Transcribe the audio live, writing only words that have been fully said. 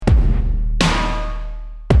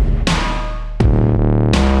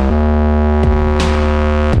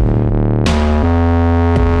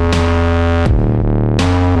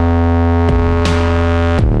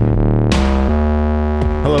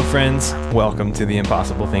friends. Welcome to the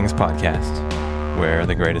Impossible Things podcast, where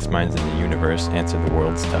the greatest minds in the universe answer the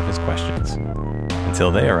world's toughest questions.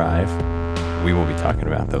 Until they arrive, we will be talking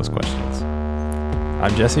about those questions.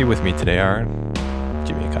 I'm Jesse. With me today are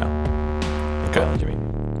Jimmy and Kyle. Kyle and Jimmy.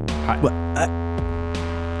 Hi.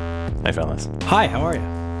 Hi, fellas. Hi, how are you?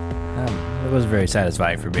 It was very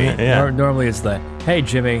satisfying for me. Yeah. Normally it's the, hey,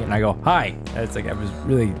 Jimmy, and I go, hi. It's like,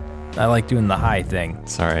 I like doing the hi thing.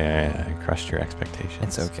 Sorry, I crushed your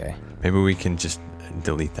expectations. It's okay. Maybe we can just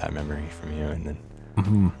delete that memory from you and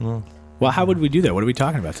then... Well, how would we do that? What are we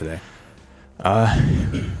talking about today?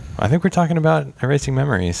 I think we're talking about erasing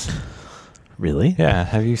memories. Really? Yeah.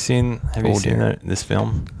 Have you seen this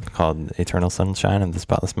film called Eternal Sunshine of the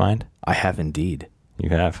Spotless Mind? I have indeed. You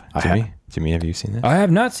have? Jimmy, have you seen it? I have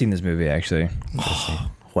not seen this movie, actually.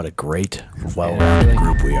 What a great, well-rounded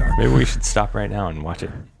group we are. Maybe we should stop right now and watch it.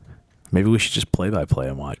 Maybe we should just play-by-play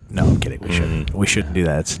and watch. No, I'm kidding. We shouldn't. We shouldn't do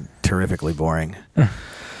that. It's terrifically boring.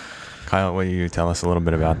 Kyle, will you tell us a little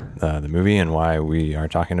bit about the movie and why we are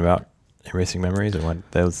talking about erasing memories and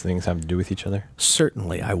what those things have to do with each other?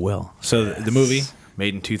 Certainly, I will. So the movie,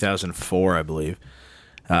 made in 2004, I believe,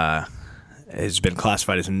 has been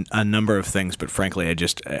classified as a number of things, but frankly,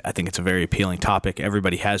 I think it's a very appealing topic.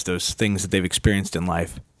 Everybody has those things that they've experienced in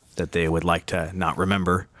life that they would like to not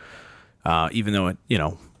remember, even though it,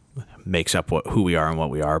 makes up who we are and what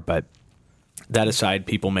we are. But that aside,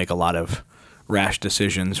 people make a lot of rash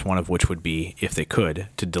decisions, one of which would be, if they could,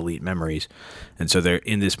 to delete memories. And so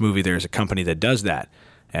in this movie, there's a company that does that.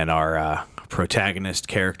 And our protagonist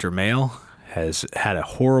character, male, has had a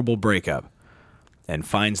horrible breakup and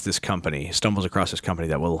stumbles across this company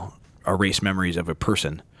that will erase memories of a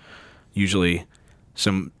person, usually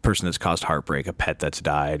some person that's caused heartbreak, a pet that's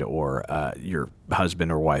died, or your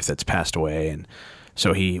husband or wife that's passed away. And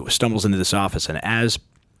so he stumbles into this office, and as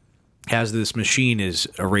this machine is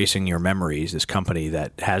erasing your memories, this company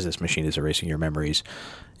that has this machine is erasing your memories,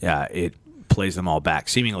 it plays them all back,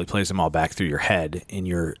 seemingly plays them all back through your head. In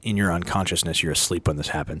your unconsciousness, you're asleep when this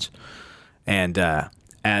happens. And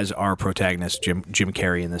as our protagonist, Jim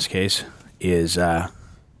Carrey in this case, is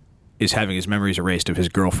having his memories erased of his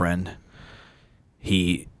girlfriend,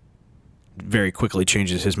 he very quickly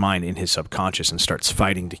changes his mind in his subconscious and starts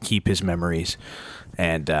fighting to keep his memories.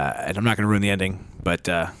 And I'm not going to ruin the ending, but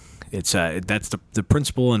that's the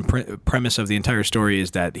principle and premise of the entire story,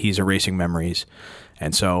 is that he's erasing memories.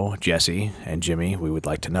 And so, Jesse and Jimmy, we would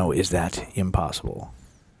like to know, is that impossible?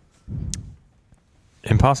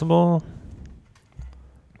 Impossible?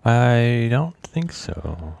 I don't think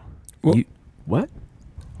so. Well, what?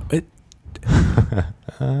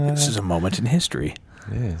 This is a moment in history.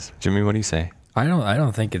 It is. Jimmy, what do you say? I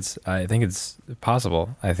think it's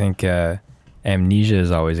possible. I think amnesia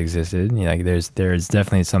has always existed. There's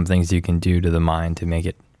definitely some things you can do to the mind to make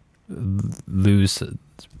it lose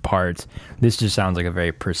parts. This just sounds like a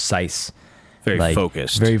very precise, very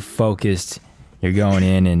focused. Very focused. You're going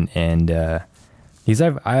in and because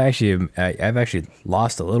I've actually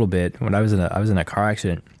lost a little bit when I was in a car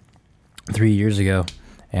accident 3 years ago.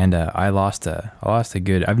 And I lost a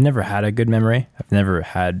good. I've never had a good memory. I've never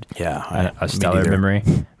had a stellar memory.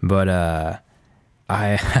 But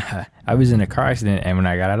I was in a car accident, and when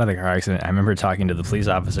I got out of the car accident, I remember talking to the police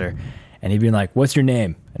officer, and he'd been like, "What's your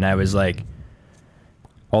name?" And I was like,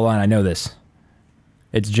 "Hold on, I know this.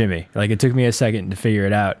 It's Jimmy." It took me a second to figure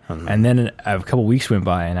it out, and then a couple weeks went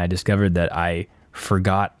by, and I discovered that I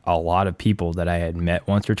forgot a lot of people that I had met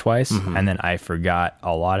once or twice, and then I forgot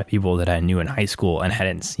a lot of people that I knew in high school and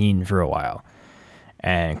hadn't seen for a while,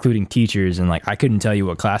 and including teachers. And I couldn't tell you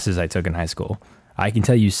what classes I took in high school. I can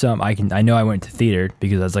tell you some. I know I went to theater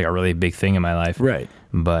because that's a really big thing in my life, right?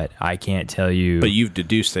 But I can't tell you. But you've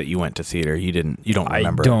deduced that you went to theater. You don't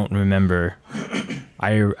remember. I don't remember. I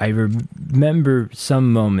remember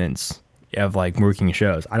some moments of working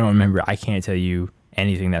shows. I don't remember. I can't tell you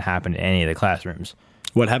anything that happened in any of the classrooms.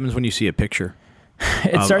 What happens when you see a picture?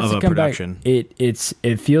 It starts to come production? Back.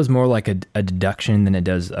 It feels more like a deduction than it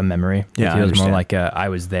does a memory. Yeah, it feels more like I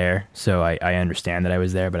was there, so I understand that I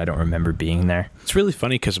was there, but I don't remember being there. It's really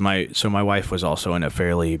funny because my wife was also in a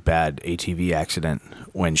fairly bad ATV accident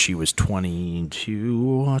when she was 20,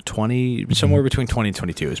 somewhere between 20 and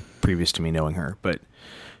 22. It was previous to me knowing her, but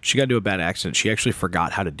she got into a bad accident. She actually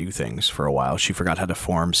forgot how to do things for a while. She forgot how to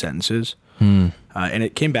form sentences. And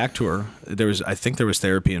it came back to her. I think there was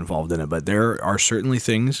therapy involved in it, but there are certainly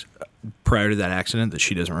things prior to that accident that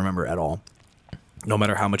she doesn't remember at all. No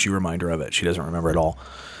matter how much you remind her of it, she doesn't remember at all.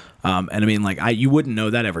 And I mean, you wouldn't know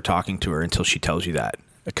that ever talking to her until she tells you that.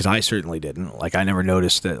 because I certainly didn't. Like, I never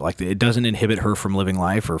noticed that. Like, it doesn't inhibit her from living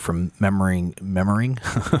life or from memorizing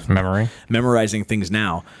things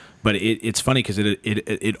now. But it's funny because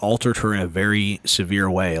it altered her in a very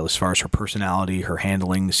severe way as far as her personality, her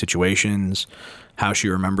handling situations, how she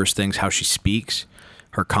remembers things, how she speaks,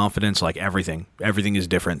 her confidence, like everything. Everything is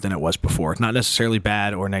different than it was before. Not necessarily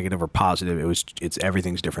bad or negative or positive. It's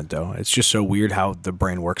everything's different though. It's just so weird how the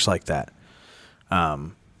brain works like that.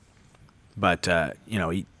 But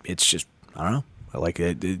it's just, I don't know. Like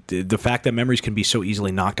the fact that memories can be so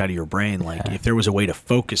easily knocked out of your brain. Like if there was a way to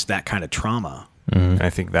focus that kind of trauma. I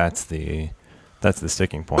think that's the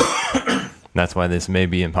sticking point. That's why this may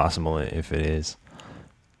be impossible if it is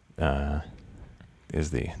that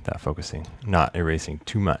focusing, not erasing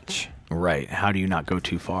too much. Right. How do you not go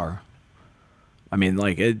too far? I mean,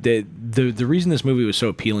 like the reason this movie was so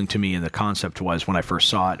appealing to me and the concept was when I first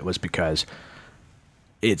saw it was because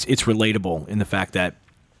it's relatable in the fact that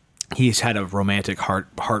he's had a romantic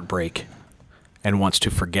heartbreak and wants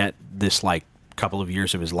to forget this like couple of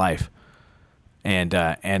years of his life. And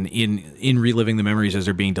in reliving the memories as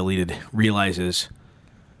they're being deleted, realizes,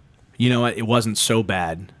 you know what, it wasn't so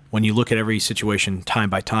bad. When you look at every situation time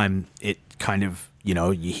by time, it kind of,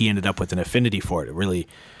 he ended up with an affinity for it. It really,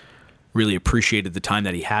 really appreciated the time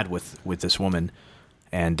that he had with this woman.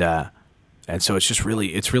 And so it's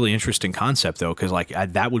really interesting concept though, because like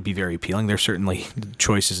that would be very appealing. There's certainly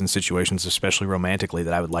choices and situations, especially romantically,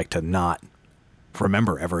 that I would like to not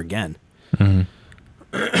remember ever again. Mm-hmm.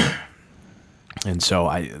 And so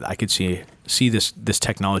I could see this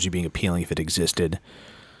technology being appealing if it existed,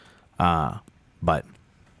 but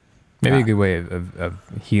maybe a good way of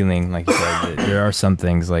healing, like you said. There are some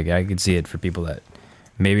things like I could see it for people that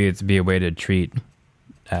maybe it'd be a way to treat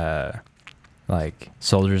like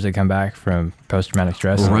soldiers that come back from post-traumatic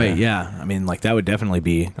stress. Right, yeah. I mean, like that would definitely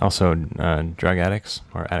be... Also, drug addicts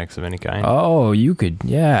or addicts of any kind. Oh, you could,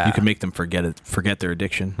 yeah. You could make them forget their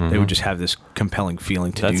addiction. Mm-hmm. They would just have this compelling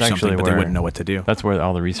feeling to do something, but they wouldn't know what to do. That's where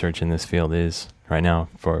all the research in this field is right now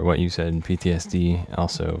for what you said, PTSD,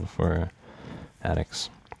 also for addicts.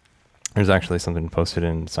 There's actually something posted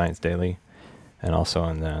in Science Daily and also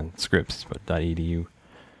on the Scripps.edu.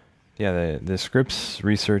 Yeah, the Scripps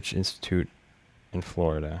Research Institute in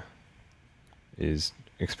Florida is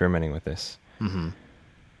experimenting with this. Mm-hmm.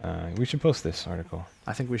 We should post this article.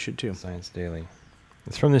 I think we should too. Science Daily.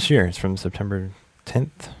 It's from this year. It's from September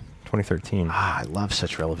 10th, 2013. I love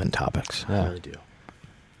such relevant topics. Yeah. I really do.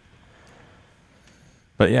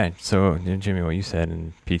 But yeah, so Jimmy, what you said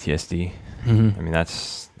in PTSD, I mean,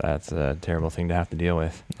 that's a terrible thing to have to deal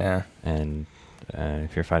with. Yeah. And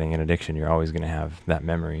if you're fighting an addiction, you're always going to have that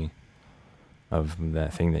memory of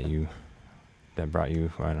that thing that brought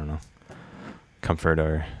you, I don't know, comfort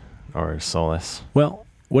or solace. Well,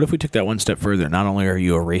 what if we took that one step further? Not only are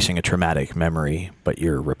you erasing a traumatic memory, but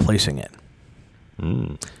you're replacing it.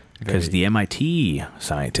 Because the MIT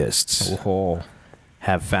scientists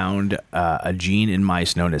have found a gene in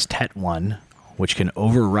mice known as TET1, which can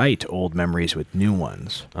overwrite old memories with new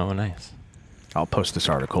ones. Oh, nice. I'll post this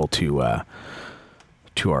article to our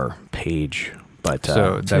page, but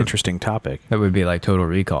So it's an interesting topic. That would be like Total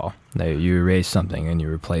Recall. That you erase something and you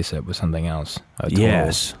replace it with something else.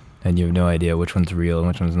 Yes. And you have no idea which one's real and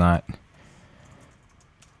which one's not.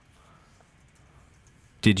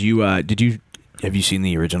 Have you seen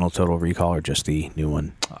the original Total Recall or just the new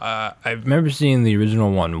one? I remember seeing the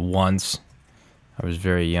original one once. I was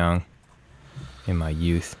very young in my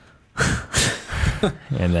youth.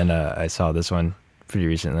 And then I saw this one pretty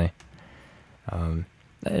recently. I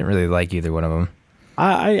didn't really like either one of them.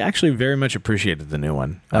 I actually very much appreciated the new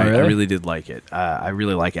one. Oh, I really? really did like it. I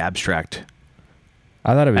really like abstract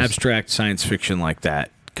I thought it was science fiction like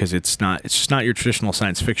that because it's just not your traditional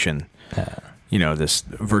science fiction. This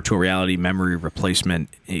virtual reality memory replacement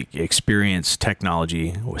experience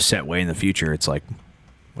technology was set way in the future. It's like,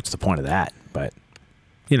 what's the point of that? But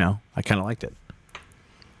I kind of liked it.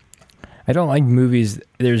 I don't like movies.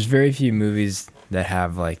 There's very few movies that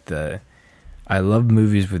have like I love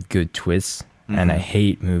movies with good twists, and I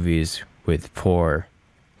hate movies with poor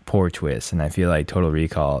twists. And I feel like Total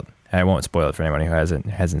Recall. And I won't spoil it for anyone who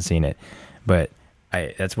hasn't seen it, but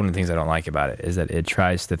that's one of the things I don't like about it is that it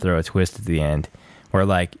tries to throw a twist at the end. Where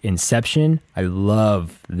like Inception, I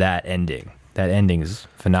love that ending. That ending's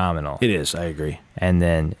phenomenal. It is. I agree. And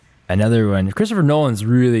then another one, Christopher Nolan's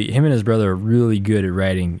him and his brother are really good at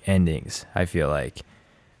writing endings. I feel like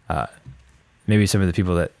maybe some of the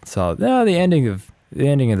people that saw the ending of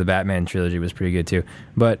the Batman trilogy was pretty good too.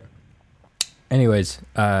 But anyways,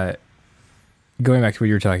 going back to what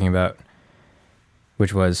you were talking about,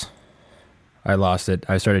 which was I lost it.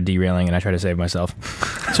 I started derailing, and I tried to save myself.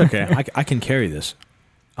 It's okay. I can carry this.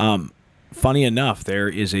 Funny enough, there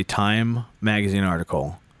is a Time magazine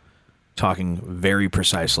article talking very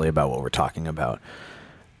precisely about what we're talking about.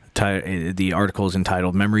 The article is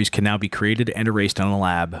entitled, Memories Can Now Be Created and Erased in a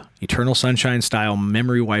Lab. Eternal Sunshine-style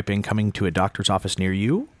memory wiping coming to a doctor's office near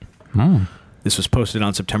you. This was posted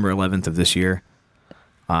on September 11th of this year.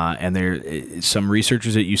 And there some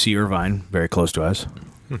researchers at UC Irvine, very close to us,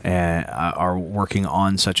 are working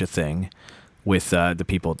on such a thing with the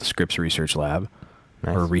people at the Scripps Research Lab.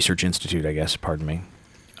 Nice. Or Research Institute, I guess, pardon me.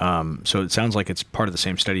 So it sounds like it's part of the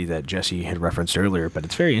same study that Jesse had referenced earlier, but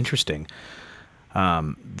it's very interesting.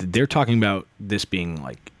 They're talking about this being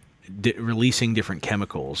like releasing different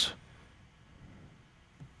chemicals.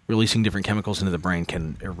 Releasing different chemicals into the brain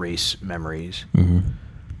can erase memories,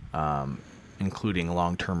 including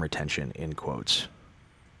long-term retention, in quotes.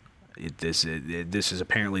 This is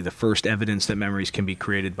apparently the first evidence that memories can be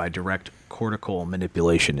created by direct cortical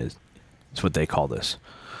manipulation is what they call this.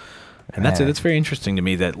 And that's very interesting to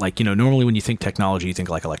me that, like, you know, normally when you think technology, you think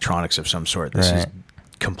like electronics of some sort. This is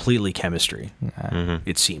completely chemistry,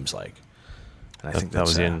 it seems like. And I think that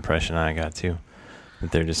was the impression I got too.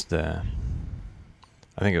 That they're just, I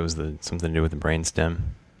think it was something to do with the brainstem.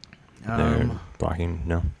 They're blocking,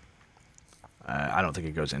 no? I don't think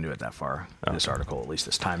it goes into it that far, this article, at least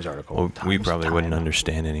this Times article. Well, we probably wouldn't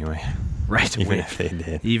understand anyway. Right. Even if they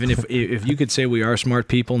did. Even if you could say we are smart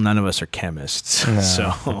people, none of us are chemists. No,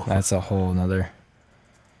 so that's a whole nother.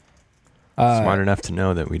 Smart enough to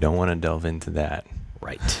know that we don't want to delve into that.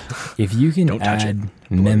 Right. If you can add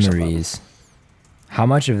memories, how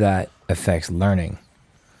much of that affects learning?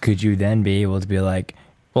 Could you then be able to be like,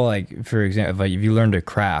 well, like, for example, like if you learned a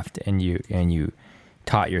craft and you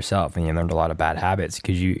taught yourself and you learned a lot of bad habits,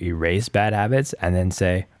 could you erase bad habits and then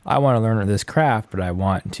say, I want to learn this craft, but I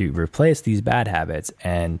want to replace these bad habits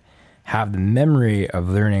and have the memory of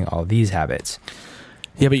learning all these habits?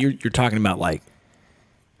 Yeah, but you're talking about like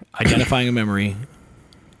identifying a memory,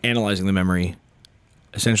 analyzing the memory,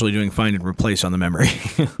 essentially doing find and replace on the memory.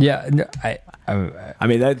 Yeah, no, I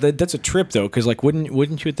mean that's a trip though, because like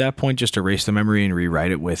wouldn't you at that point just erase the memory and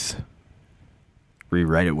rewrite it with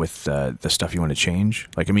the stuff you want to change?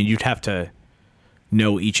 Like, I mean, you'd have to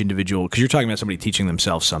know each individual, because you're talking about somebody teaching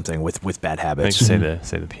themselves something with bad habits. Say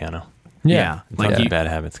the piano. Yeah. Like bad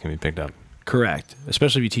habits can be picked up. Correct.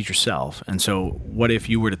 Especially if you teach yourself. And so what if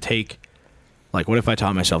you were to take, like, what if I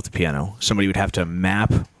taught myself the piano? Somebody would have to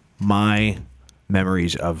map my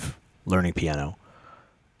memories of learning piano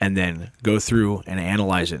and then go through and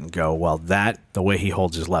analyze it and go, well, the way he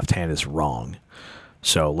holds his left hand is wrong.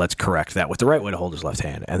 So let's correct that with the right way to hold his left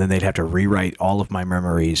hand. And then they'd have to rewrite all of my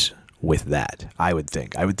memories with that, I would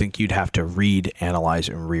think. I would think you'd have to read, analyze,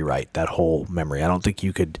 and rewrite that whole memory. I don't think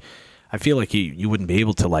you could... I feel like you wouldn't be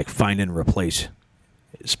able to, like, find and replace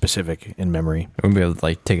specific in memory. I wouldn't be able to,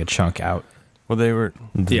 like, take a chunk out. Well, they were...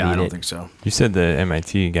 Yeah, I don't think so. You said the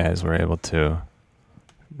MIT guys were able to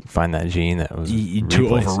find that gene that was... To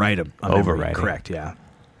overwrite a memory. Correct, yeah.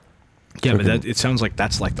 Yeah, So but it sounds like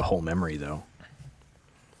that's, like, the whole memory, though.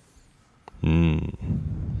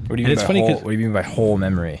 What do you mean by whole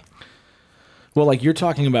memory? Well, like you're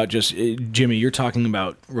talking about just, Jimmy, you're talking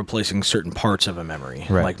about replacing certain parts of a memory.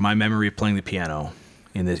 Right. Like my memory of playing the piano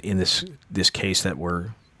in this case that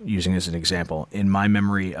we're using as an example. In my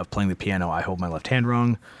memory of playing the piano, I hold my left hand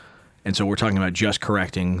wrong. And so we're talking about just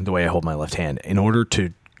correcting the way I hold my left hand. In order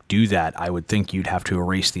to do that, I would think you'd have to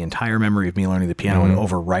erase the entire memory of me learning the piano and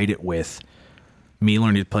overwrite it with me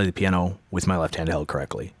learning to play the piano with my left hand held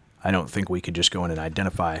correctly. I don't think we could just go in and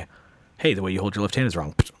identify, hey, the way you hold your left hand is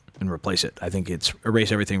wrong, and replace it. I think it's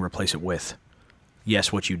erase everything, replace it with,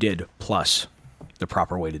 yes, what you did, plus the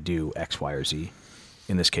proper way to do X, Y, or Z.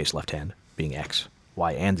 In this case, left hand being X,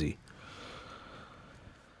 Y, and Z.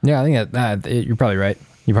 Yeah, I think that you're probably right.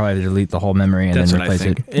 You probably delete the whole memory and then replace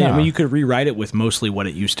it. Yeah, I mean, you could rewrite it with mostly what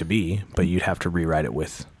it used to be, but you'd have to rewrite it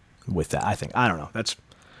with that. I don't know. That's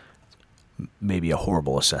maybe a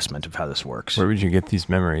horrible assessment of how this works. Where would you get these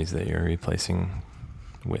memories that you're replacing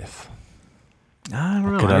with? I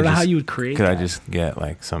don't know. I don't know how you would create Could that. I just get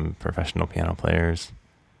like some professional piano players'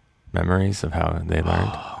 memories of how they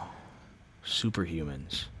learned?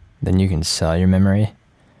 Superhumans. Then you can sell your memory.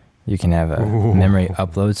 You can have a memory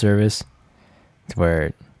upload service to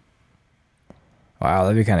where, wow,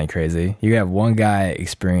 that'd be kind of crazy. You can have one guy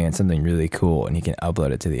experience something really cool and he can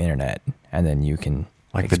upload it to the internet, and then you can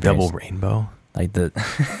like the double rainbow. Like the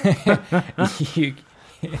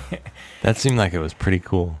that seemed like it was pretty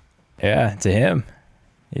cool. Yeah, to him.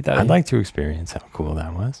 I'd like to experience how cool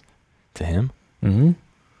that was to him. Mm-hmm. You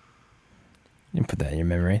can put that in your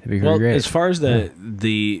memory. That'd be Well, great. as far as the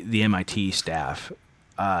MIT staff,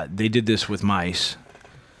 they did this with mice.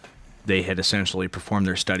 They had essentially performed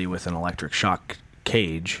their study with an electric shock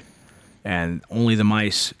cage, and only the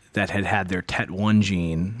mice that had their TET1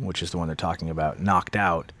 gene, which is the one they're talking about, knocked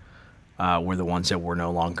out, were the ones that were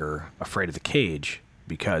no longer afraid of the cage.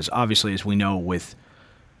 Because obviously, as we know with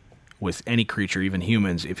any creature, even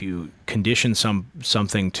humans, if you condition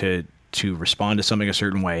something to respond to something a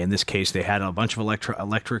certain way, in this case, they had a bunch of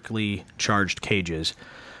electrically charged cages,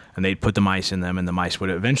 and they'd put the mice in them, and the mice would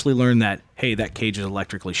eventually learn that, hey, that cage is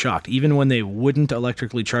electrically shocked. Even when they wouldn't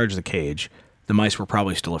electrically charge the cage, the mice were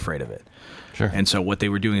probably still afraid of it. Sure. And so what they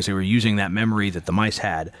were doing is they were using that memory that the mice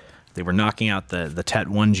had. They were knocking out the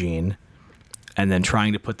TET1 gene and then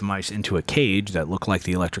trying to put the mice into a cage that looked like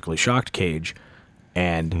the electrically shocked cage,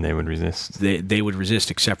 and they would resist. They would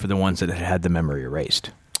resist, except for the ones that had the memory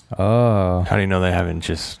erased. Oh. How do you know they haven't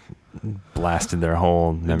just blasted their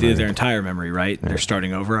whole memory? Their entire memory, right? Yeah. They're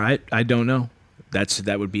starting over. I don't know.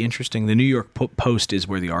 That would be interesting. The New York Post is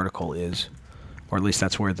where the article is, or at least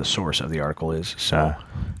that's where the source of the article is. So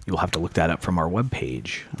you'll have to look that up from our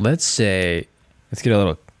webpage. Let's get a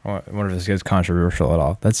little, I wonder if this gets controversial at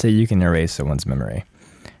all. Let's say you can erase someone's memory.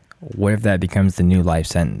 What if that becomes the new life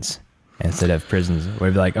sentence? Instead of prisons,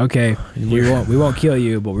 we'd be like, okay, we won't kill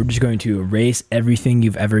you, but we're just going to erase everything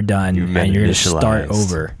you've ever done, and you're going to start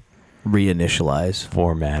over. Reinitialize.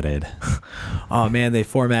 Formatted. Oh man, they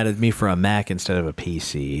formatted me for a Mac instead of a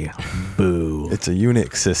PC. Boo. It's a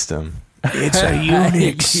Unix system. It's a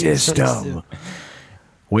Unix system.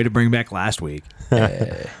 Way to bring back last week. You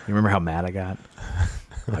remember how mad I got?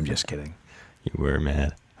 I'm just kidding. You were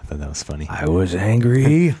mad. I thought that was funny. I was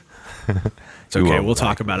angry. It's okay. won't We'll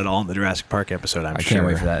talk about it all in the Jurassic Park episode, I'm I sure. can't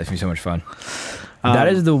wait for that. It's going to be so much fun. That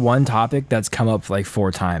is the one topic that's come up like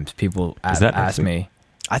 4 times. People ask me.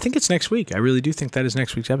 I think it's next week. I really do think that is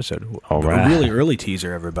next week's episode. All right. A really early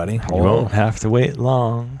teaser, everybody. You won't have to wait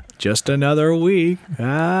long. Just another week.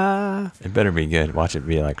 Ah. It better be good. Watch it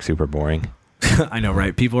be like super boring. I know,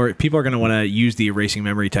 right? People are going to want to use the erasing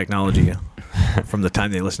memory technology from the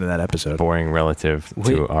time they listen to that episode. Boring relative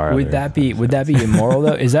to our. Would that be immoral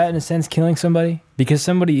though? Is that in a sense killing somebody? Because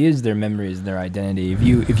somebody is their memories and their identity. If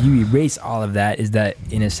you erase all of that, is that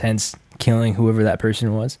in a sense killing whoever that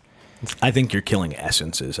person was? I think you're killing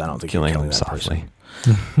essences. I don't think killing you're them that softly?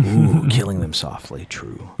 Ooh, killing them softly.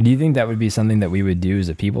 True. Do you think that would be something that we would do as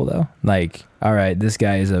a people though? Like, all right, this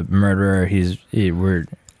guy is a murderer. We're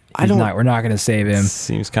not going to save him.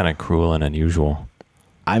 Seems kind of cruel and unusual.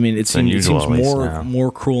 I mean, it seems now.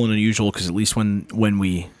 more cruel and unusual because at least when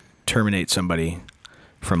we terminate somebody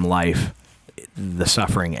from life, the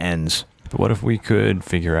suffering ends. But what if we could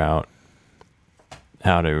figure out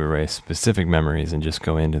how to erase specific memories and just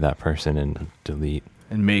go into that person and delete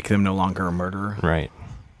and make them no longer a murderer? Right.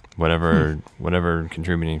 Whatever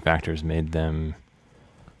contributing factors made them.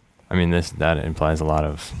 I mean, that implies a lot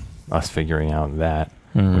of us figuring out that,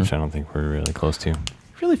 which I don't think we're really close to. It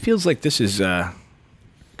really feels like this is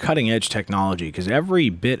cutting edge technology because every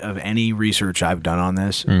bit of any research I've done on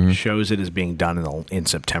this shows it is being done in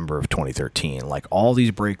September of 2013. Like all these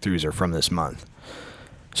breakthroughs are from this month.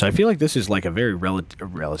 So I feel like this is like a very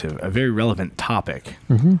very relevant topic.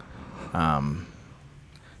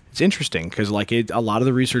 It's interesting because like a lot of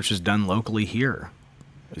the research is done locally here.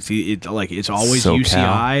 It's always SoCal.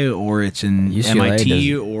 UCI or it's in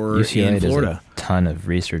MIT or UCLA in Florida. Does a ton of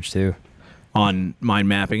research too On mind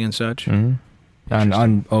mapping and such.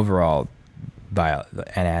 on overall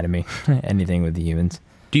anatomy, anything with the humans.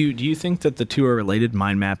 Do you think that the two are related,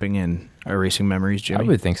 mind mapping and erasing memories, Jimmy? I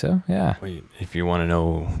would think so. Yeah. Wait, if you want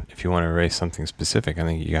to erase something specific, I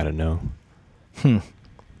think you got to know. You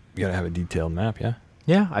got to have a detailed map, yeah.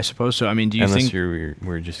 Yeah, I suppose so. I mean, do you Unless think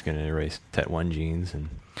we're just going to erase TET1 genes and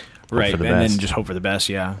hope right, for the and best. then just hope for the best?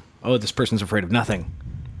 Yeah. Oh, this person's afraid of nothing.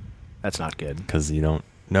 That's not good. Because you don't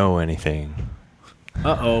know anything.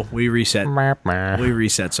 We reset. We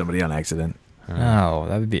reset somebody on accident. Oh,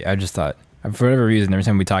 that would be. I just thought, for whatever reason, every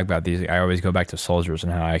time we talk about these, I always go back to soldiers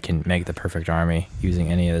and how I can make the perfect army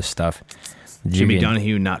using any of this stuff. Jimmy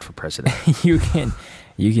Donahue, not for president. you can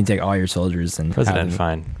take all your soldiers and President,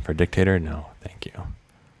 fine. For dictator, no, thank you.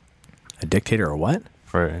 A dictator or what?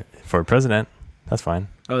 For president, that's fine.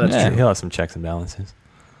 Oh, that's Yeah. true. He'll have some checks and balances.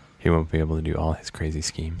 He won't be able to do all his crazy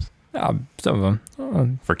schemes. some of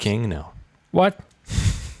them. For king, no. What?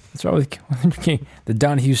 What's wrong with king? The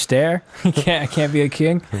Donahue stare? I can't be a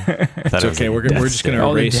king. It's okay. We're just gonna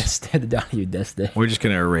Oh, erase. the Donahue death stare. We're just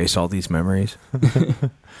gonna erase all these memories.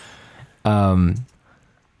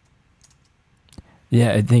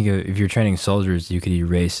 Yeah, I think if you're training soldiers, you could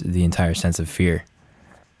erase the entire sense of fear.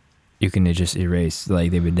 you can just erase.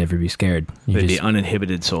 Like, they would never be scared. They'd be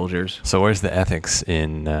uninhibited soldiers. So where's the ethics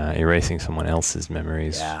in erasing someone else's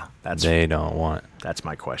memories? Yeah, they don't want. That's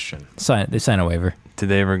my question. They sign a waiver. Did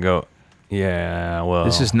they ever go? Yeah, well,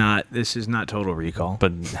 this is not Total Recall.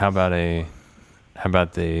 But how about the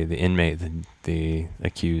inmate, the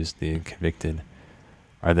accused, the convicted?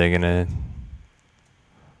 Are they gonna?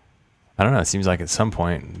 I don't know. It seems like at some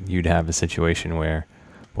point you'd have a situation where,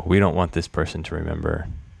 well, we don't want this person to remember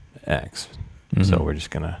X, so we're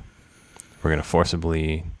gonna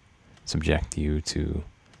forcibly subject you to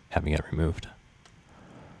having it removed.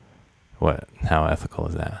 What? How ethical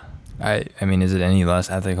is that? I mean, is it any less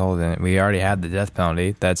ethical than we already had the death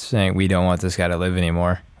penalty? That's saying we don't want this guy to live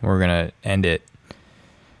anymore. We're gonna end it.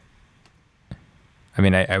 I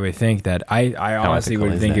mean, I would think that I honestly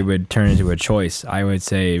would think it would turn into a choice. I would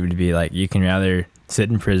say it would be like, you can rather sit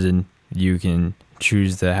in prison, you can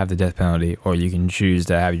choose to have the death penalty, or you can choose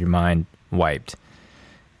to have your mind wiped,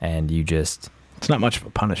 and you just. It's not much of a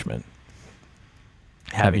punishment.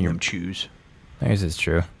 Having them choose. I guess it's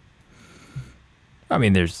true. I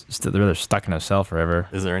mean, they're stuck in a cell forever.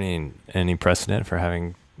 Is there any precedent for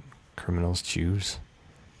having criminals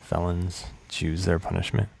felons choose their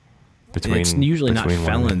punishment? It's usually not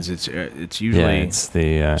felons. It's usually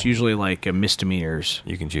it's usually like misdemeanors.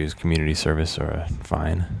 You can choose community service or a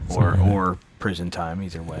fine or prison time,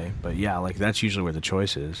 either way. But yeah, like that's usually where the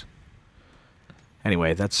choice is.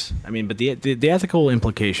 Anyway, but the ethical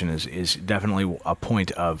implication is definitely a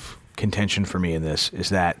point of contention for me in this, is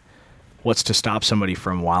that what's to stop somebody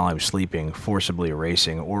from, while I'm sleeping, forcibly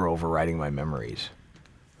erasing or overriding my memories?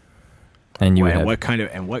 And what kind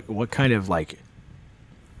of like,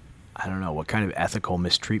 I don't know, what kind of ethical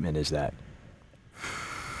mistreatment is that?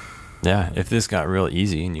 Yeah, if this got real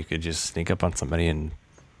easy and you could just sneak up on somebody and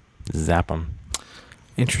zap them.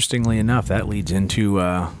 Interestingly enough, that leads into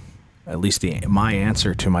at least my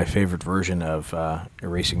answer to my favorite version of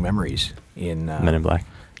erasing memories in Men in Black.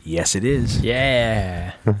 Yes, it is.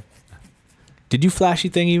 Yeah. Did you flashy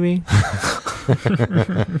thingy me?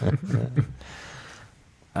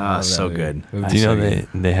 So good. Do you know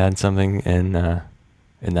they had something in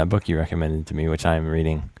that book you recommended to me, which I'm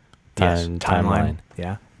reading? Timeline.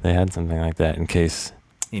 Yeah. They had something like that in case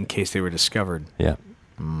they were discovered. Yeah.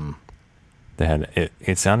 They had it.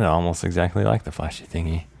 It sounded almost exactly like the flashy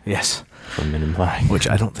thingy. Yes. From Men in Black, which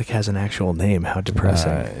I don't think has an actual name. How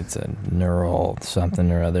depressing! It's a neural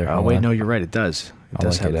something or other. Oh wait, no, you're right. It does. It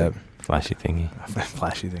does have it. Flashy thingy.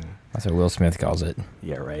 Flashy thingy. That's what Will Smith calls it.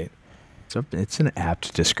 Yeah, right. It's an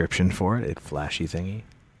apt description for it. Flashy thingy.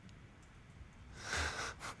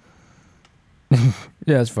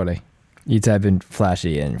 Yeah, it's funny. You type in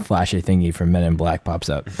flashy and flashy thingy from Men in Black pops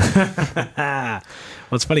up.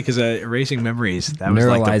 Well, it's funny because erasing memories. That was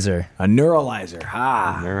neuralizer. Like a neuralizer.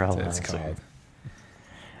 Neuralizer. That's what it's called.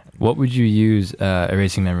 What would you use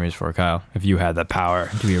erasing memories for, Kyle? If you had the power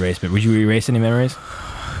to erase, would you erase any memories?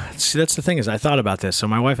 See, that's the thing, is I thought about this. So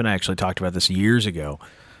my wife and I actually talked about this years ago.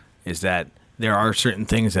 Is that there are certain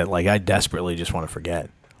things that like I desperately just want to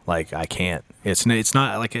forget. Like I can't. It's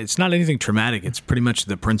not anything traumatic. It's pretty much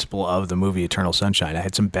the principle of the movie Eternal Sunshine. I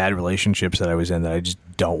had some bad relationships that I was in that I just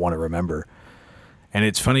don't want to remember. And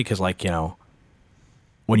it's funny because, like, you know,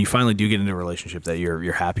 when you finally do get into a relationship that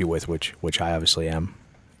you're happy with, which I obviously am,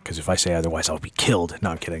 because if I say otherwise, I'll be killed.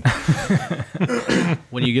 No, I'm kidding.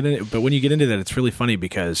 When you get into that, it's really funny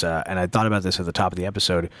because, and I thought about this at the top of the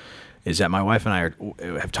episode, is that my wife and I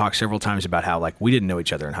have talked several times about how, like, we didn't know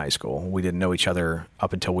each other in high school. We didn't know each other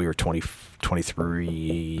up until we were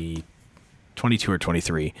 22 or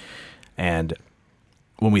 23. And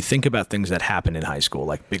when we think about things that happen in high school,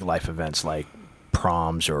 like big life events like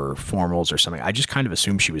proms or formals or something, I just kind of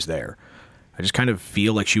assume she was there. I just kind of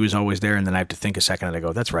feel like she was always there, and then I have to think a second and I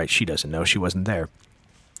go, that's right, she doesn't know, she wasn't there.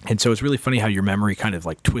 And so it's really funny how your memory kind of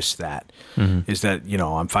like twists that. Is that, you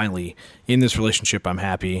know, I'm finally in this relationship I'm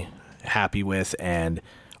happy with, and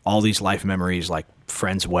all these life memories like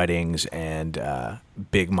friends' weddings and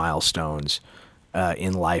big milestones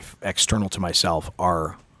in life external to myself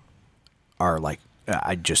are like,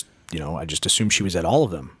 I just assume she was at all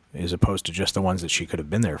of them as opposed to just the ones that she could have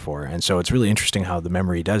been there for. And so it's really interesting how the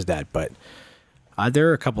memory does that. But there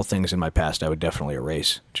are a couple things in my past I would definitely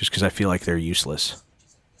erase just because I feel like they're useless.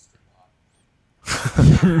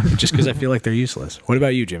 Just because I feel like they're useless. What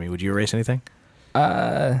about you, Jimmy? Would you erase anything?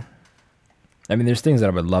 I mean, there's things that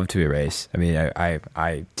I would love to erase. I mean,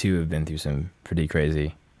 I too have been through some pretty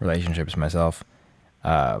crazy relationships myself.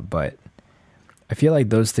 But I feel like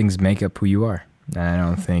those things make up who you are. And I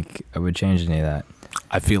don't think I would change any of that.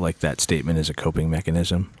 I feel like that statement is a coping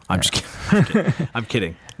mechanism. I'm just kidding. I'm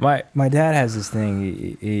kidding. My dad has this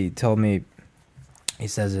thing. He told me, he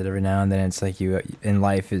says it every now and then. It's like you in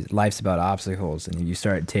life's about obstacles, and if you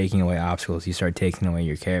start taking away obstacles, you start taking away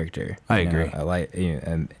your character. I agree.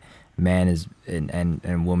 A man is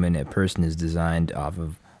and woman, a person is designed off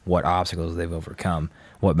of what obstacles they've overcome,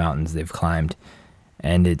 what mountains they've climbed.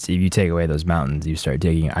 And it's, if you take away those mountains, you start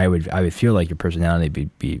taking. I would feel like your personality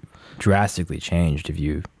would be drastically changed if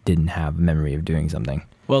you didn't have a memory of doing something.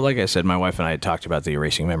 Well, like I said, my wife and I had talked about the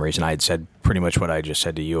erasing memories, and I had said pretty much what I just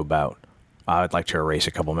said to you about I'd like to erase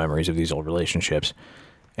a couple memories of these old relationships.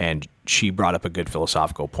 And she brought up a good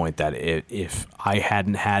philosophical point that if I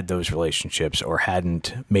hadn't had those relationships or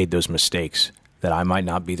hadn't made those mistakes, that I might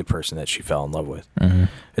not be the person that she fell in love with. Mm-hmm.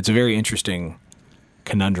 It's a very interesting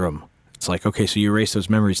conundrum. It's like, okay, so you erase those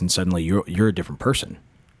memories and suddenly you're a different person,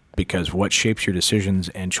 because what shapes your decisions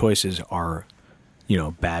and choices are,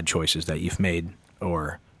 bad choices that you've made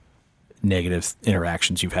or negative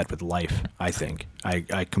interactions you've had with life, I think.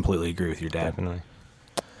 I completely agree with your dad. Definitely.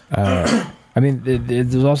 I mean,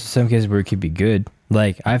 there's also some cases where it could be good.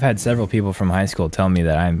 Like, I've had several people from high school tell me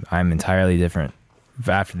that I'm entirely different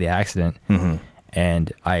after the accident. Mm-hmm.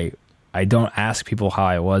 And I don't ask people how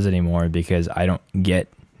I was anymore because I don't get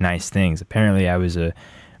nice things. Apparently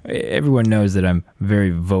everyone knows that I'm very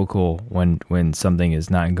vocal when something is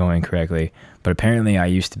not going correctly, but apparently I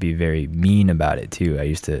used to be very mean about it too. I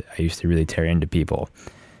used to really tear into people.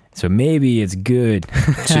 So maybe it's good.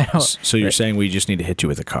 So you're saying we just need to hit you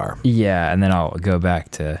with a car? Yeah, and then I'll go back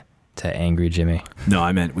to angry Jimmy. No,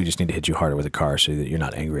 I meant we just need to hit you harder with a car so that you're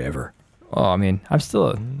not angry ever. Oh, I mean, I'm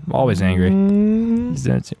still always angry.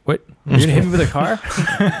 What? You're gonna hit me with a car?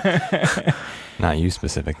 Not you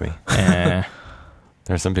specifically. There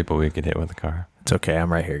are some people we could hit with a car. It's okay.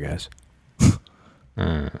 I'm right here, guys.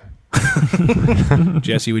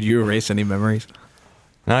 Jesse, would you erase any memories?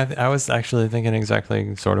 No, I was actually thinking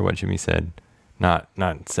exactly sort of what Jimmy said. Not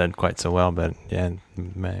said quite so well, but yeah,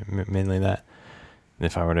 mainly that.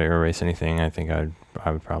 If I were to erase anything, I think I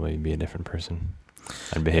would probably be a different person.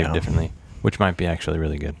 I'd behave differently, which might be actually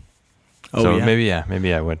really good. Oh, so yeah?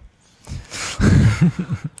 maybe I would.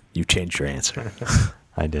 You changed your answer.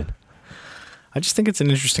 I did. I just think it's an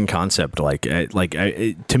interesting concept.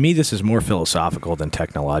 To me, this is more philosophical than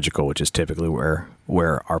technological, which is typically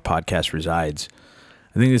where our podcast resides.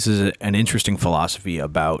 I think this is an interesting philosophy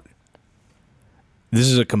about. This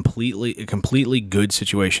is a completely good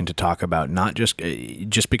situation to talk about. Not just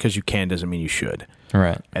because you can doesn't mean you should.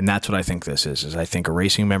 Right. And that's what I think this is I think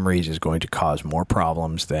erasing memories is going to cause more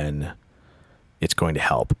problems than it's going to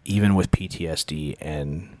help, even with PTSD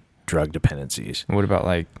and drug dependencies. What about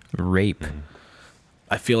like rape?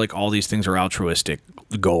 I feel like all these things are altruistic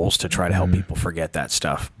goals to try to help people forget that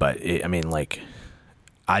stuff. But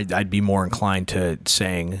I'd be more inclined to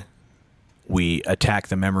saying we attack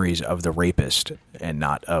the memories of the rapist and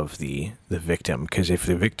not of the victim. Because if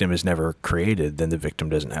the victim is never created, then the victim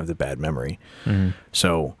doesn't have the bad memory. Mm-hmm.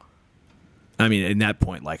 So, I mean, in that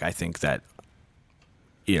point, like, I think that,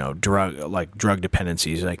 drug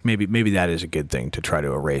dependencies, like maybe that is a good thing to try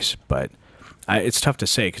to erase. But it's tough to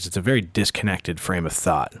say because it's a very disconnected frame of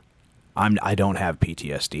thought. I don't have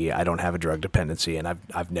PTSD. I don't have a drug dependency, and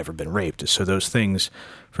I've never been raped. So those things,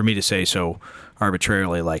 for me to say so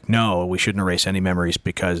arbitrarily, like, no, we shouldn't erase any memories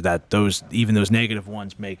because those negative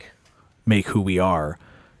ones make who we are,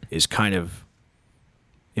 is kind of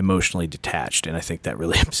emotionally detached. And I think that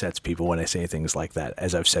really upsets people when I say things like that,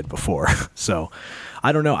 as I've said before. So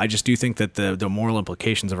I don't know. I just do think that the moral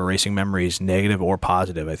implications of erasing memories, negative or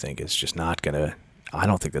positive, I think it's just not going to, I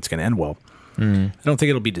don't think that's going to end well. I don't think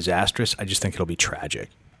it'll be disastrous. I just think it'll be tragic.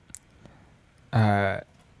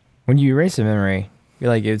 When you erase a memory,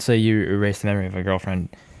 like, say you erase the memory of a girlfriend,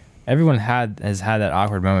 everyone has had that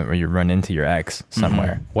awkward moment where you run into your ex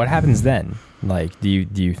somewhere. Mm-hmm. What happens then? Like, do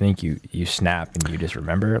you think you snap and you just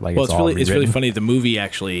remember? Like, well, it's really funny. The movie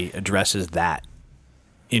actually addresses that.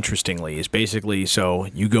 Interestingly, is basically, so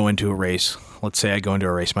you go into a race. Let's say I go into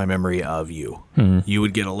erase my memory of you. Mm-hmm. You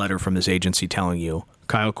would get a letter from this agency telling you,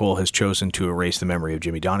 Kyle Cole has chosen to erase the memory of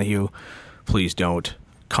Jimmy Donahue. Please don't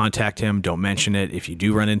contact him. Don't mention it. If you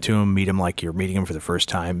do run into him, meet him like you're meeting him for the first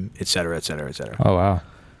time, et cetera, et cetera, et cetera. Oh, wow.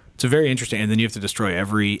 It's a very interesting, and then you have to destroy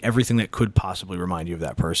everything that could possibly remind you of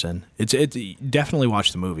that person. It's definitely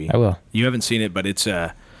watch the movie. I will. You haven't seen it, but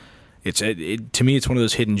to me, it's one of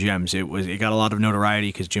those hidden gems. It got a lot of notoriety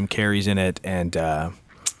because Jim Carrey's in it, and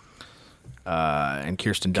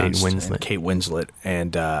Kirsten Dunst, and Kate Winslet,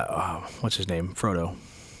 and what's his name, Frodo.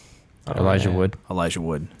 Elijah Wood. Elijah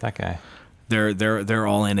Wood. That guy. They're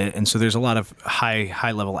all in it, and so there's a lot of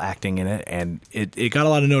high level acting in it, and it got a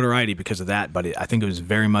lot of notoriety because of that. But I think it was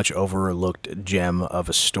very much overlooked gem of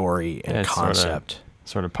a story and concept.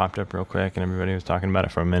 Sort of popped up real quick, and everybody was talking about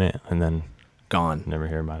it for a minute, and then gone. Never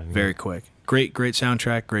hear about it again. Very quick. Great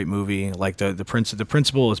soundtrack. Great movie. Like the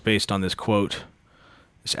principle is based on this quote,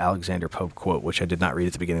 this Alexander Pope quote, which I did not read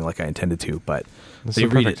at the beginning like I intended to, but this is the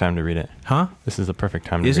perfect time to read it. Huh? This is the perfect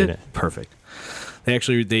time to read it. Perfect. They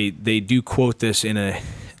actually they do quote this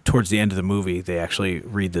towards the end of the movie. They actually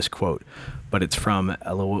read this quote, but it's from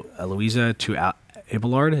Eloisa to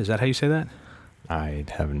Abelard. Is that how you say that? I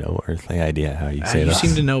have no earthly idea how you say that. You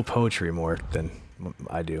seem to know poetry more than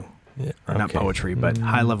I do. Yeah, or not poetry, but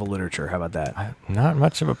high level literature. How about that? I'm not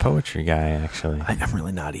much of a poetry guy, actually. I'm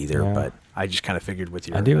really not either, but I just kind of figured with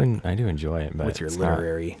your... I do enjoy it, but with your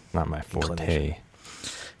literary... Not my forte.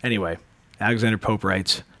 Anyway, Alexander Pope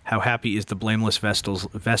writes, "How happy is the blameless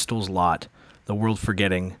Vestal's lot, the world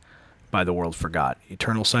forgetting, by the world forgot.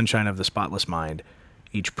 Eternal sunshine of the spotless mind,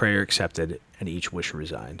 each prayer accepted, and each wish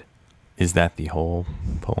resigned." Is that the whole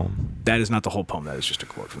poem? That is not the whole poem. That is just a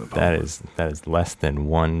quote from the poem. That is less than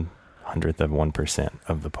 1/100%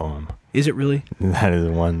 of the poem. Is it really? That is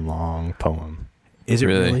one long poem. Is it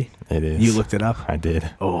really? It is. You looked it up? I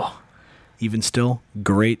did. Oh, even still,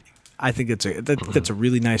 great. I think that's a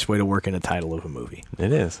really nice way to work in a title of a movie.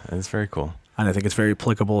 It is. It's very cool. And I think it's very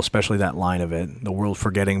applicable, especially that line of it, the world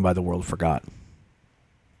forgetting by the world forgot.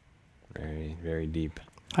 Very, very deep.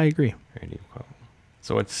 I agree. Very deep quote.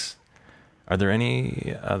 So are there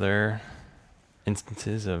any other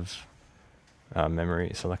instances of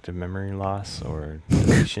selective memory loss or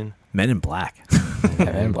deletion? Men in Black.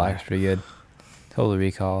 Men in Black's pretty good. Total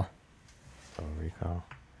Recall.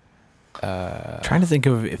 Trying to think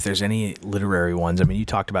of if there's any literary ones. I mean, you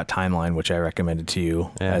talked about Timeline, which I recommended to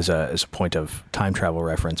you as a point of time travel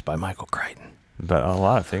reference by Michael Crichton. But a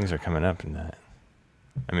lot of things are coming up in that.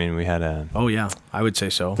 I mean, we had a... Oh, yeah. I would say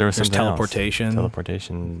so. There's teleportation. Else.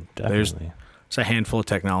 Teleportation, definitely. There's a handful of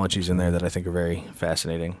technologies in there that I think are very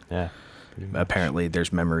fascinating. Yeah. Apparently,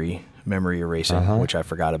 there's memory erasing, which I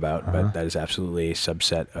forgot about, but that is absolutely a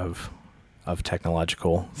subset of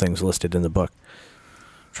technological things listed in the book.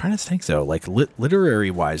 I'm trying to think, though, like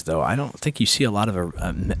literary-wise, though, I don't think you see a lot of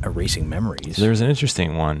erasing memories. There's an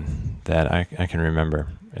interesting one that I can remember.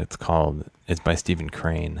 It's by Stephen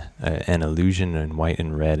Crane. An Illusion in White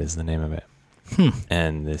and Red is the name of it.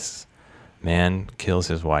 And this man kills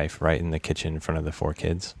his wife right in the kitchen in front of the 4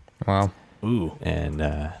 kids. Wow. Ooh. And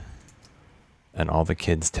all the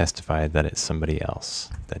kids testified that it's somebody else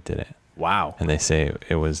that did it. Wow. And they say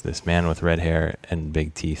it was this man with red hair and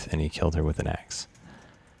big teeth, and he killed her with an axe.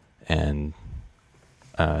 And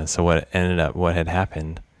so what had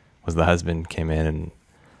happened was the husband came in, and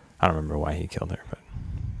I don't remember why he killed her, but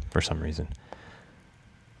for some reason.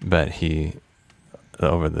 But his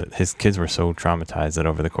kids were so traumatized that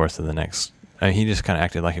over the course of he just kind of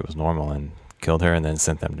acted like it was normal and killed her and then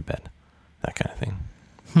sent them to bed, that kind of thing.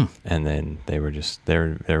 And then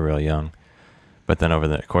they're real young. But then over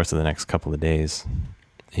the course of the next couple of days,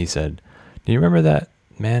 he said, "Do you remember that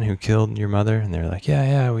man who killed your mother?" And they're like,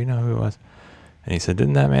 yeah, we know who it was. And he said,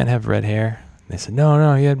 "Didn't that man have red hair?" And they said,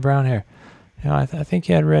 no, he had brown hair. I think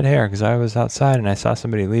he had red hair because I was outside and I saw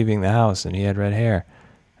somebody leaving the house and he had red hair.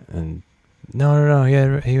 And no, he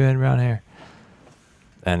had brown hair.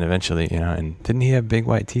 And eventually, and didn't he have big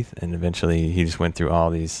white teeth? And eventually he just went through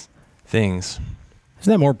all these things.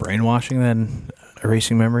 Isn't that more brainwashing than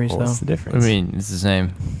erasing memories, though? What's the difference? I mean, it's the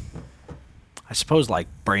same. I suppose like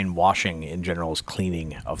brainwashing in general is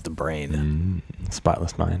cleaning of the brain.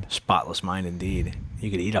 Spotless mind. Spotless mind, indeed. You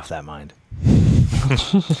could eat off that mind.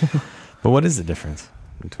 But what is the difference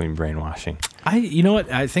between brainwashing? You know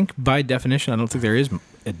what? I think by definition, I don't think there is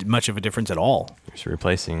much of a difference at all. Just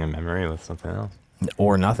replacing a memory with something else.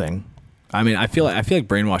 Or nothing. I mean, I feel like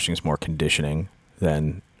brainwashing is more conditioning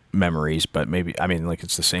than memories, but maybe,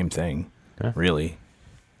 it's the same thing, really.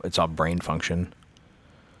 It's all brain function.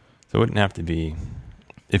 So it wouldn't have to be,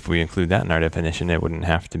 if we include that in our definition, it wouldn't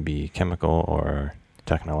have to be chemical or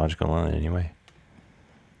technological in any way.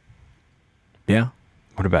 Yeah.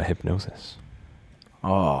 What about hypnosis?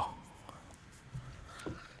 Oh.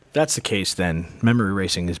 If that's the case, then memory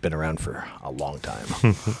erasing has been around for a long time.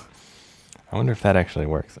 I wonder if that actually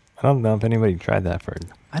works. I don't know if anybody tried that for...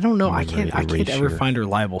 I don't know. I can't ever find a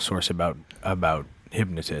reliable source about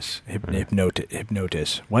hypnosis.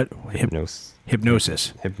 Hypnosis. What? Hypnosis.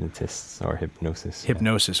 Hypnotists or hypnosis.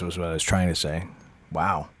 Hypnosis was what I was trying to say.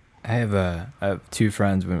 Wow. I have 2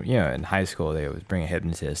 friends when in high school they would bring a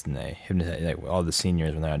hypnotist and they hypnotize like all the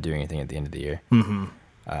seniors when they're not doing anything at the end of the year. Mm-hmm.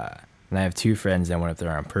 And I have 2 friends that went up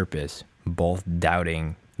there on purpose both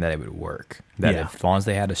doubting that it would work. That Yeah. if, as long as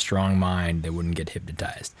they had a strong mind, they wouldn't get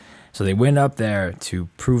hypnotized. So they went up there to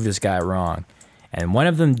prove this guy wrong. And one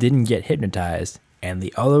of them didn't get hypnotized, and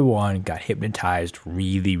the other one got hypnotized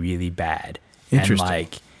really, really bad. Interesting. And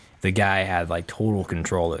like the guy had like total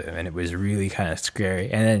control of him, and it was really kind of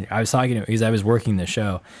scary. And then I was talking to him because I was working the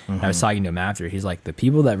show, and I was talking to him after. He's like, the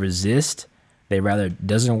people that resist, they rather it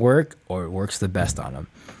doesn't work or it works the best on them.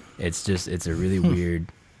 It's a really weird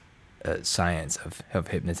science of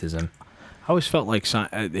hypnotism. I always felt like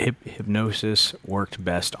hypnosis worked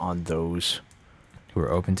best on those Who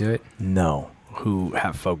are open to it? who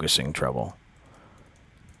have focusing trouble.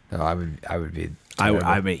 Oh, I would be.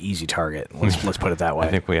 I'm an easy target. Let's put it that way.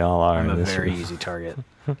 I think we all are. I'm a in this very room. easy target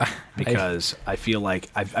because I feel like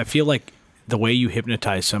the way you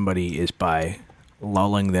hypnotize somebody is by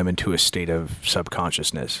lulling them into a state of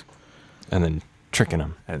subconsciousness And then tricking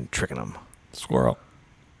them. and tricking them. Squirrel.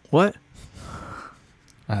 What?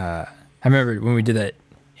 I remember when we did that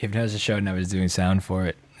hypnosis show and I was doing sound for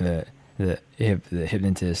it. The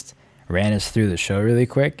hypnotist ran us through the show really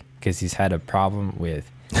quick because he's had a problem with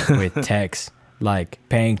techs like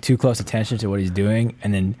paying too close attention to what he's doing,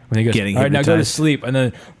 and then when he goes, Getting all right, now go to hypnotized. sleep, and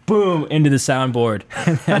then boom into the soundboard.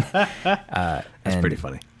 That's pretty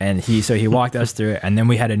funny. And he walked us through it, and then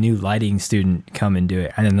we had a new lighting student come and do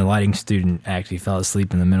it, and then the lighting student actually fell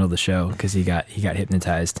asleep in the middle of the show because he got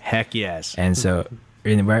hypnotized. Heck yes. And so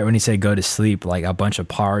right when he said go to sleep, like a bunch of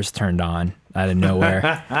pars turned on out of nowhere.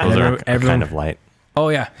 Those are a kind of light. Oh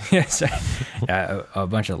yeah, yes. Yeah, a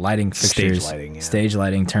bunch of lighting fixtures, Stage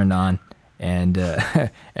lighting, yeah. turned on, and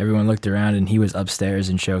everyone looked around, and he was upstairs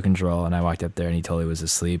in show control, and I walked up there, and he totally was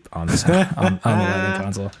asleep on the on the lighting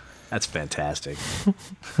console. That's fantastic.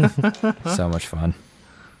 So much fun.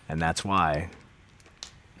 And that's why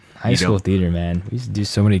High school theater, man. We used to do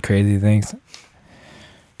so many crazy things.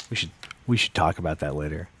 we should talk about that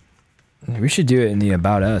later. We should do it in the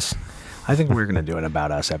About Us. I think we're going to do an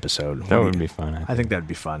About Us episode. That would be fun. I think that'd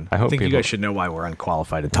be fun. I hope think you people- guys should know why we're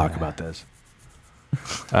unqualified to talk about this.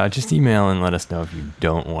 Just email and let us know if you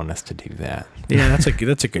don't want us to do that. Yeah, that's a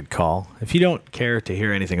good call. If you don't care to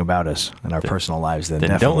hear anything about us and our personal lives, then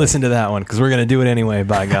Then definitely don't listen to that one because we're going to do it anyway,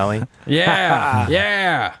 by golly. Yeah,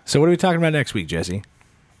 yeah. So what are we talking about next week, Jesse?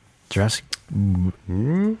 Jurassic.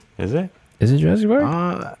 Is it? Is it Jurassic Park?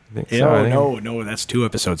 I think so. I think- No, that's 2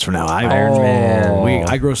 episodes from now. Iron Man.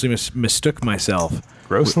 I grossly mistook myself.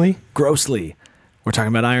 Grossly? Grossly. We're talking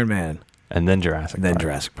about Iron Man And then Jurassic and then Park.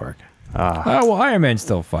 Jurassic Park. Oh well, Iron Man's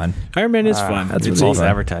still fun. Iron Man is fun. That's It's really also fun.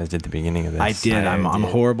 advertised at the beginning of this. I did. I'm a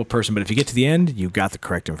horrible person, but if you get to the end, you got the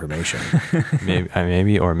correct information.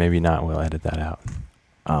 Maybe or maybe not. We'll edit that out.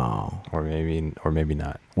 Oh, Or maybe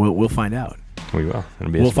not. we'll find out. We will.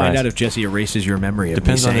 It'll be a We'll find surprise. out if Jesse erases your memory of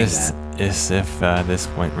Depends me on saying this. that. If this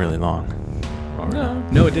went really long. Or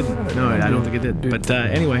not. No, it didn't. No, I don't think it did. But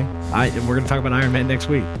anyway, we're going to talk about Iron Man next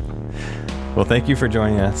week. Well, thank you for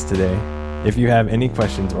joining us today. If you have any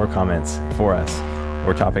questions or comments for us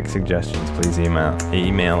or topic suggestions, please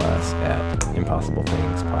email us at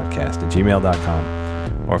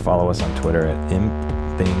impossiblethingspodcast@gmail.com or follow us on Twitter at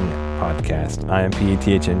impthingpodcast,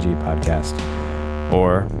 IMPETHNG podcast.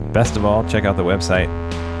 Or, best of all, check out the website,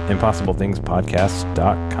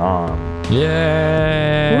 impossiblethingspodcast.com.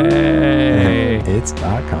 Yay! It's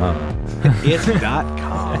 .com. It's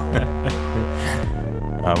 .com.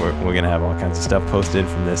 We're going to have all kinds of stuff posted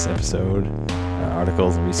from this episode,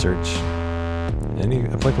 articles, research, any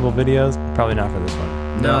applicable videos. Probably not for this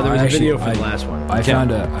one. No, there was actually- a video for the last one. I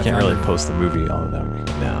found a. Can't really post the movie all of them.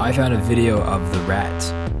 No. I found a video of the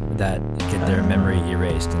rats that get their memory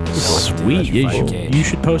erased. And Sweet. You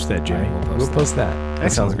should post that, Jimmy. We'll post that.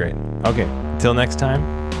 That sounds great. Okay, until next time,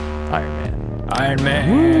 Iron Man. Iron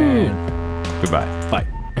Man. Goodbye. Bye.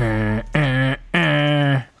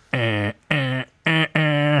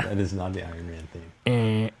 That is not the Iron Man theme.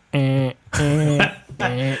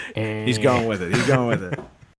 He's going with it.